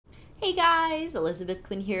Hey guys, Elizabeth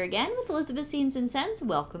Quinn here again with Elizabeth Scenes and Scents.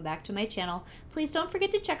 Welcome back to my channel. Please don't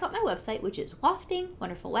forget to check out my website, which is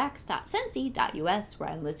waftingwonderfulwax.scentsy.us, where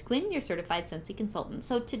I'm Liz Quinn, your certified Scentsy consultant.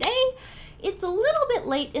 So today, it's a little bit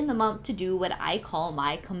late in the month to do what I call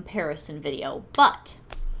my comparison video, but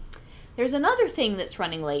there's another thing that's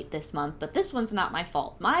running late this month, but this one's not my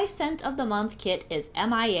fault. My scent of the month kit is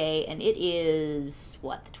MIA, and it is,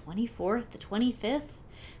 what, the 24th, the 25th?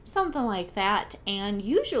 Something like that, and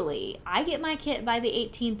usually I get my kit by the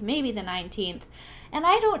 18th, maybe the 19th, and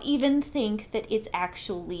I don't even think that it's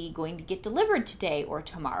actually going to get delivered today or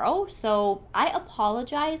tomorrow, so I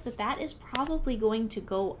apologize that that is probably going to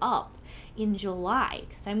go up in July,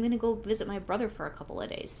 because I'm going to go visit my brother for a couple of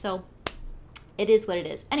days, so it is what it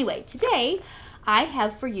is. Anyway, today I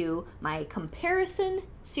have for you my comparison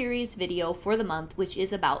series video for the month, which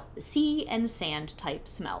is about sea and sand type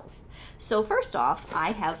smells. So first off,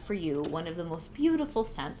 I have for you one of the most beautiful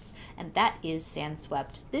scents, and that is Sand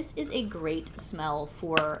Swept. This is a great smell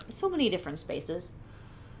for so many different spaces.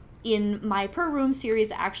 In my Per Room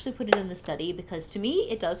series, I actually put it in the study because to me,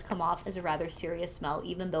 it does come off as a rather serious smell,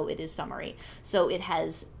 even though it is summery. So it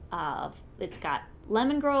has, it's got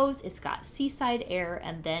lemon groves, it's got seaside air,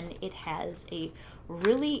 and then it has a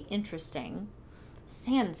really interesting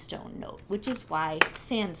sandstone note, which is why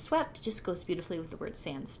Sand Swept just goes beautifully with the word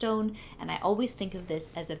sandstone, and I always think of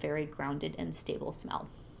this as a very grounded and stable smell.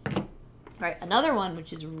 All right, another one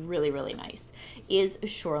which is really, really nice is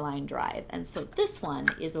Shoreline Drive, and so this one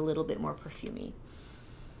is a little bit more perfumey.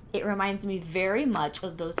 It reminds me very much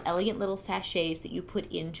of those elegant little sachets that you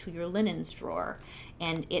put into your linens drawer.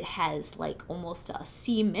 And it has like almost a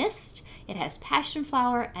sea mist, it has passion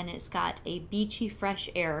flower, and it's got a beachy fresh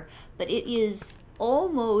air, but it is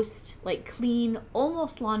almost like clean,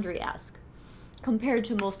 almost laundry-esque compared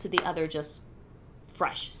to most of the other just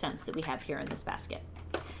fresh scents that we have here in this basket.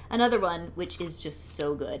 Another one, which is just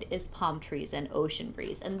so good, is Palm Trees and Ocean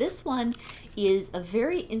Breeze. And this one is a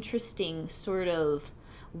very interesting sort of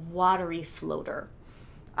watery floater.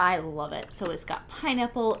 I love it. So it's got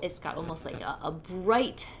pineapple, it's got almost like a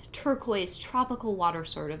bright turquoise tropical water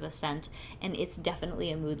sort of a scent, and it's definitely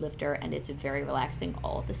a mood lifter, and it's very relaxing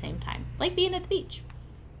all at the same time, like being at the beach.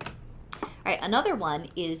 All right, another one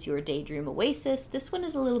is your Daydream Oasis. This one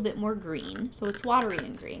is a little bit more green, so it's watery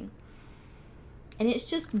and green. And it's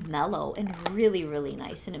just mellow and really, really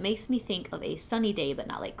nice, and it makes me think of a sunny day, but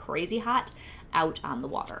not like crazy hot, out on the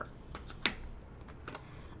water.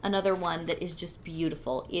 Another one that is just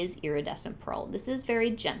beautiful is Iridescent Pearl. This is very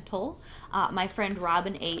gentle. My friend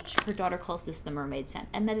Robin H., her daughter calls this the mermaid scent,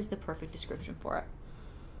 and that is the perfect description for it.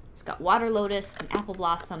 It's got water lotus and apple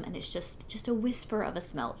blossom, and it's just a whisper of a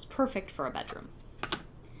smell. It's perfect for a bedroom. All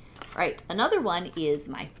right, another one is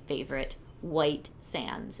my favorite, White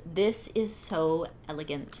Sands. This is so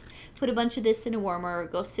elegant. Put a bunch of this in a warmer,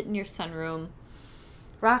 go sit in your sunroom,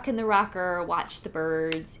 rock in the rocker, watch the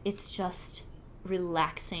birds. It's just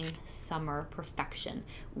relaxing summer perfection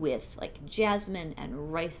with like jasmine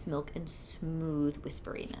and rice milk and smooth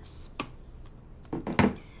whisperiness.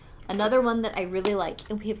 Another one that I really like,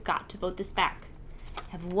 and we have got to vote this back. I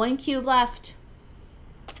have one cube left.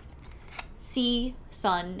 Sea,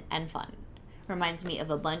 Sun, and Fun. Reminds me of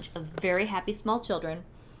a bunch of very happy small children,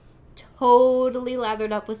 totally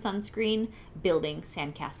lathered up with sunscreen, building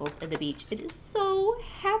sandcastles at the beach. It is so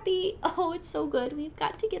happy. Oh, it's so good. We've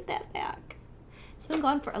got to get that back. It's been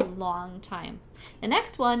gone for a long time. The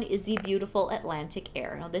next one is the beautiful Atlantic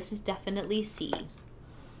Air. Now this is definitely sea.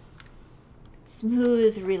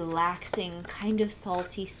 Smooth, relaxing, kind of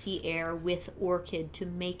salty sea air with orchid to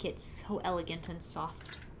make it so elegant and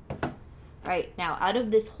soft. Right, now out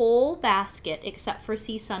of this whole basket, except for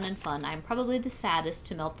Sea, Sun, and Fun, I'm probably the saddest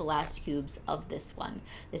to melt the last cubes of this one.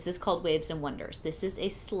 This is called Waves and Wonders. This is a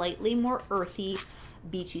slightly more earthy,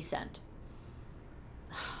 beachy scent.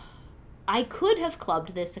 I could have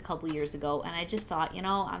clubbed this a couple years ago, and I just thought, you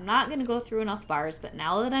know, I'm not going to go through enough bars, but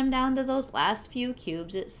now that I'm down to those last few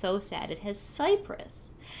cubes, it's so sad. It has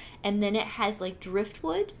cypress, and then it has like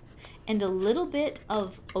driftwood and a little bit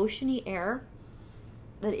of oceany air,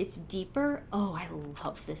 but it's deeper. Oh, I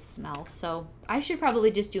love this smell. So I should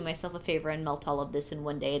probably just do myself a favor and melt all of this in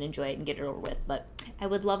one day and enjoy it and get it over with, but I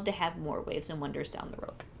would love to have more Waves and Wonders down the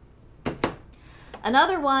road.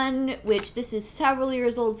 Another one, which this is several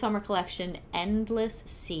years old summer collection, Endless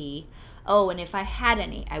Sea. Oh, and if I had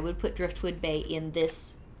any, I would put Driftwood Bay in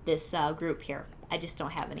this group here. I just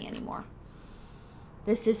don't have any anymore.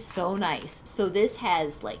 This is so nice. So this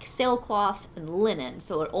has like sailcloth and linen,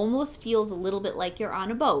 so it almost feels a little bit like you're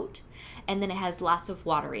on a boat. and then it has lots of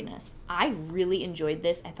wateriness. I really enjoyed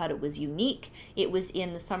this. I thought it was unique. It was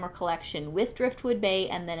in the summer collection with Driftwood Bay,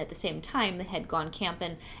 and then at the same time they had Gone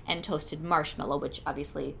Campin' and Toasted Marshmallow, which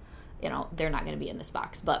obviously, you know, they're not going to be in this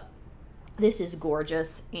box, but this is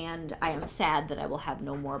gorgeous, and I am sad that I will have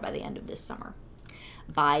no more by the end of this summer.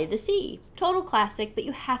 By the Sea. Total classic, but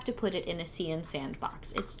you have to put it in a sea and sand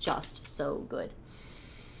box. It's just so good.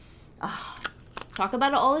 Talk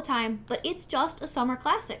about it all the time, but it's just a summer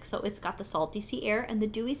classic. So it's got the salty sea air and the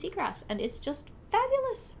dewy seagrass, and it's just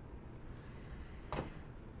fabulous.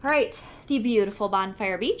 All right, the beautiful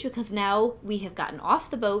Bonfire Beach, because now we have gotten off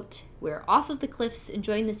the boat, we're off of the cliffs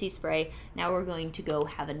enjoying the sea spray. Now we're going to go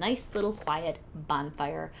have a nice little quiet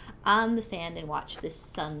bonfire on the sand and watch the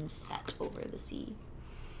sun set over the sea.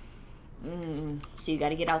 So you got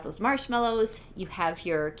to get out those marshmallows. You have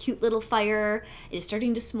your cute little fire. It is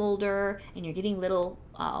starting to smolder, and you're getting little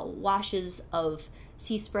washes of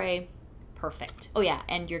sea spray. Perfect. Oh yeah,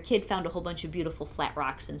 and your kid found a whole bunch of beautiful flat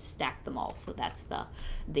rocks and stacked them all. So that's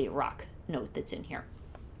the rock note that's in here.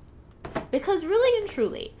 Because really and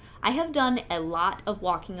truly, I have done a lot of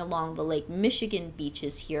walking along the Lake Michigan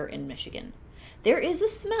beaches here in Michigan. There is a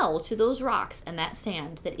smell to those rocks and that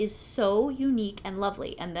sand that is so unique and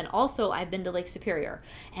lovely. And then also I've been to Lake Superior,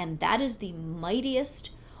 and that is the mightiest,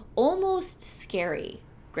 almost scary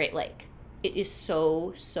Great Lake. It is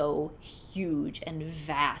so, so huge and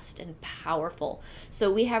vast and powerful.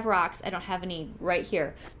 So we have rocks, I don't have any right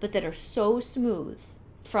here, but that are so smooth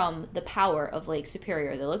from the power of Lake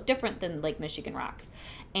Superior. They look different than Lake Michigan rocks.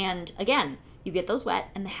 And again, you get those wet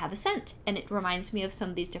and they have a scent, and it reminds me of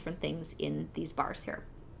some of these different things in these bars here.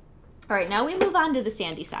 All right, now we move on to the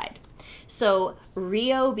sandy side. So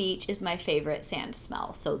Rio Beach is my favorite sand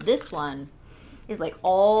smell. So this one is like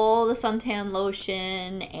all the suntan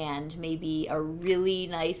lotion and maybe a really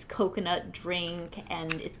nice coconut drink,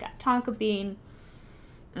 and it's got tonka bean.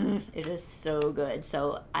 It is so good.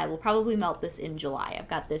 So I will probably melt this in July. I've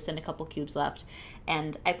got this and a couple cubes left,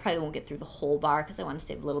 and I probably won't get through the whole bar because I want to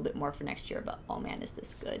save a little bit more for next year, but oh man, is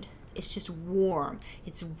this good. It's just warm.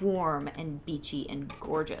 It's warm and beachy and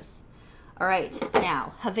gorgeous. All right,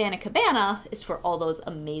 now Havana Cabana is for all those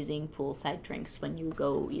amazing poolside drinks when you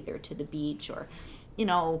go either to the beach or, you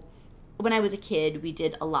know, when I was a kid, we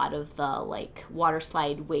did a lot of the like water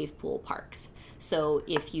slide wave pool parks. So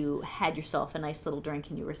if you had yourself a nice little drink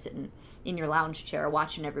and you were sitting in your lounge chair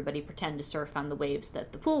watching everybody pretend to surf on the waves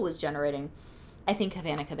that the pool was generating, I think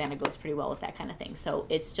Havana Cabana goes pretty well with that kind of thing. So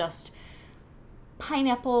it's just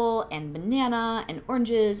pineapple and banana and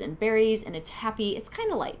oranges and berries, and it's happy. It's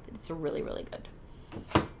kind of light, but it's really, really good.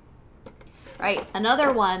 All right,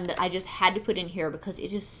 another one that I just had to put in here because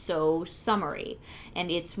it is so summery, and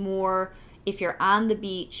it's more if you're on the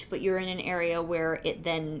beach, but you're in an area where it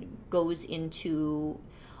then goes into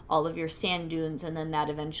all of your sand dunes, and then that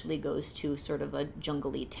eventually goes to sort of a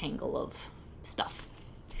jungly tangle of stuff.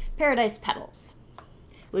 Paradise Petals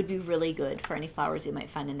would be really good for any flowers you might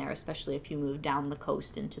find in there, especially if you move down the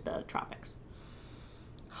coast into the tropics.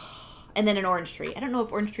 And then an orange tree. I don't know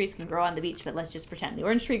if orange trees can grow on the beach, but let's just pretend. The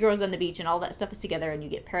orange tree grows on the beach and all that stuff is together and you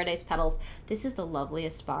get Paradise Petals. This is the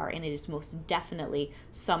loveliest bar, and it is most definitely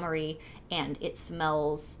summery, and it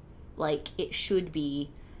smells like it should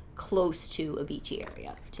be close to a beachy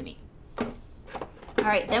area to me. All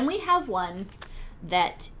right, then we have one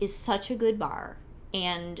that is such a good bar,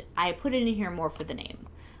 and I put it in here more for the name.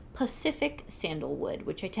 Pacific Sandalwood,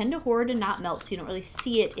 which I tend to hoard and not melt, so you don't really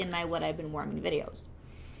see it in my What I've Been Warming videos.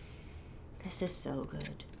 This is so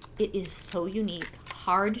good. It is so unique,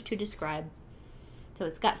 hard to describe. So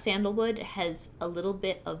it's got sandalwood. It has a little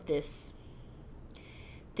bit of this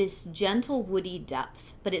gentle woody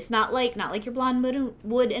depth, but it's not like your blonde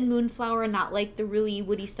wood and moonflower, not like the really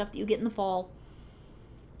woody stuff that you get in the fall.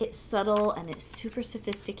 It's subtle and it's super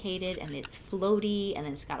sophisticated and it's floaty, and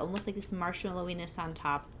then it's got almost like this marshmallowiness on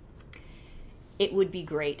top. It would be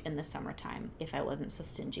great in the summertime if I wasn't so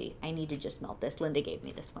stingy. I need to just melt this. Linda gave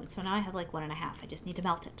me this one, so now I have like 1.5. I just need to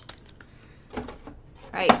melt it. All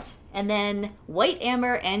right, and then White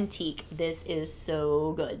Amber Antique. This is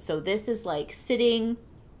so good. So this is like sitting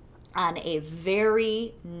on a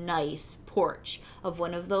very nice porch of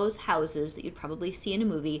one of those houses that you'd probably see in a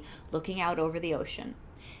movie, looking out over the ocean.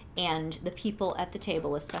 And the people at the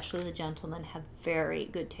table, especially the gentlemen, have very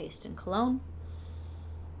good taste in cologne.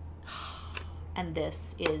 And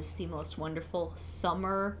this is the most wonderful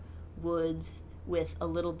summer woods with a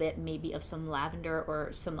little bit maybe of some lavender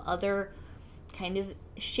or some other kind of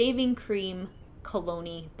shaving cream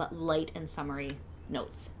cologne-y, but light and summery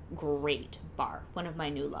notes. Great bar. One of my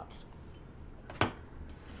new loves. All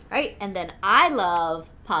right? And then I love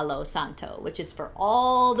Palo Santo, which is for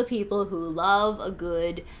all the people who love a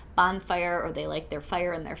good bonfire or they like their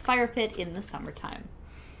fire in their fire pit in the summertime.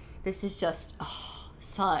 This is just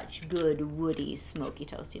such good woody smoky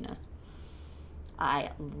toastiness.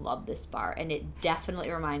 I love this bar, and it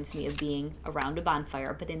definitely reminds me of being around a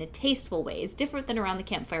bonfire, but in a tasteful way. It's different than around the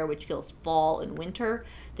campfire, which feels fall and winter.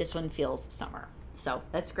 This one feels summer. So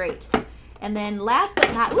that's great. And then last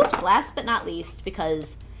but not least,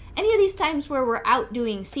 because any of these times where we're out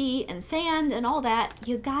doing sea and sand and all that,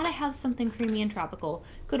 you gotta have something creamy and tropical.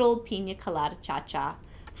 Good old pina colada cha-cha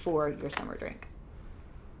for your summer drink.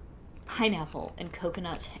 Pineapple and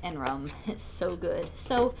coconut and rum. It's so good.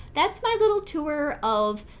 So that's my little tour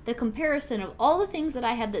of the comparison of all the things that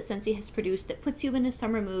I had that Scentsy has produced that puts you in a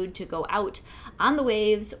summer mood to go out on the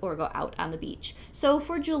waves or go out on the beach. So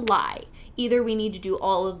for July, either we need to do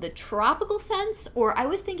all of the tropical scents, or I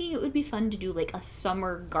was thinking it would be fun to do like a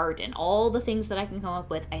summer garden. All the things that I can come up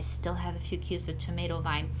with. I still have a few cubes of tomato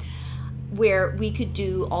vine, where we could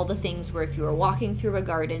do all the things where if you were walking through a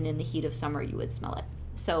garden in the heat of summer, you would smell it.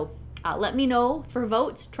 So let me know for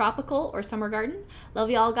votes, tropical or summer garden. Love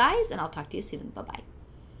y'all guys, and I'll talk to you soon. Bye-bye.